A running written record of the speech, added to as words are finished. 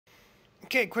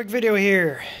Okay, quick video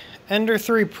here. Ender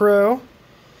 3 Pro,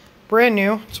 brand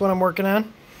new, that's what I'm working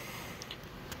on,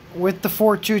 with the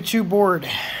 4.2.2 board.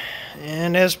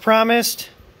 And as promised,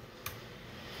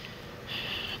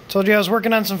 told you I was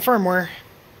working on some firmware.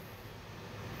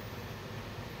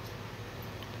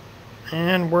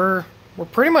 And we're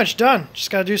pretty much done.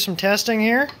 Just got to do some testing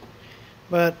here,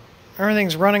 but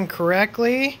everything's running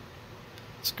correctly.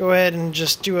 Let's go ahead and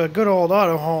just do a good old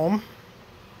auto home.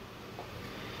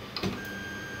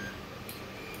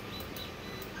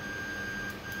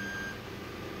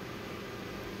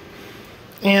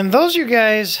 And those of you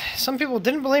guys, some people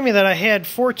didn't believe me that I had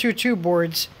 4.2.2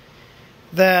 boards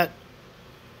that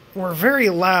were very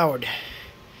loud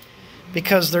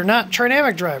because they're not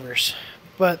trinamic drivers.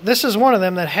 But this is one of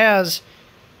them that has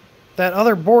that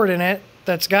other board in it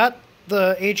that's got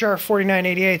the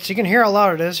HR4988. So you can hear how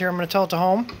loud it is. Here, I'm going to tell it to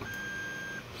home.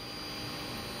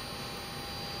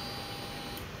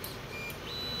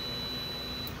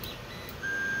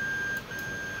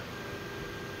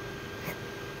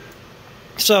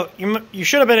 So you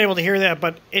should have been able to hear that,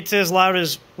 but it's as loud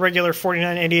as regular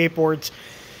 4988 boards.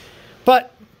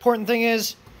 But important thing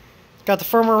is, got the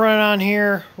firmware running on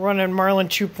here, running Marlin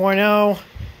 2.0,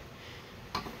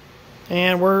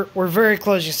 and we're very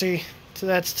close. You see, so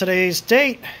that's today's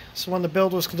date. So when the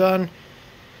build was done.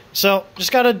 So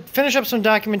just got to finish up some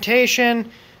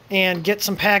documentation and get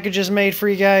some packages made for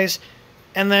you guys.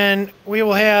 And then we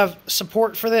will have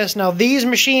support for this. Now, these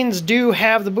machines do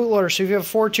have the bootloader. So if you have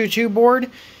a 4.2.2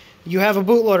 board, you have a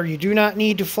bootloader. You do not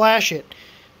need to flash it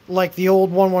like the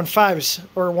old 115s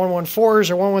or 114s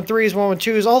or 113s,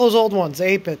 112s, all those old ones, the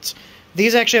 8-bits.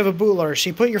 These actually have a bootloader. So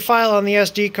you put your file on the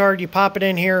SD card, you pop it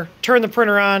in here, turn the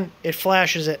printer on, it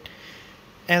flashes it.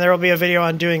 And there will be a video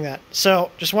on doing that.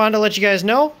 So just wanted to let you guys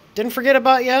know. Didn't forget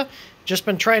about you. Just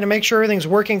been trying to make sure everything's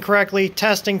working correctly.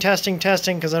 Testing,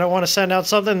 because I don't want to send out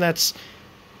something that's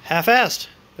half-assed.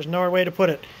 There's no other way to put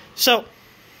it. So,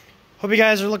 hope you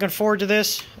guys are looking forward to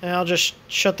this. And I'll just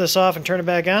shut this off and turn it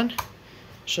back on.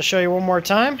 Just to show you one more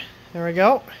time. There we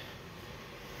go.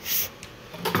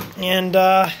 And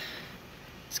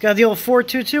it's got the old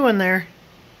 4.2.2 in there.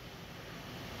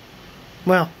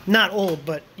 Well, not old,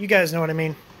 but you guys know what I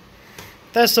mean.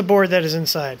 That's the board that is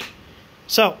inside.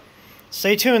 So,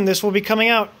 stay tuned. This will be coming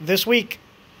out this week.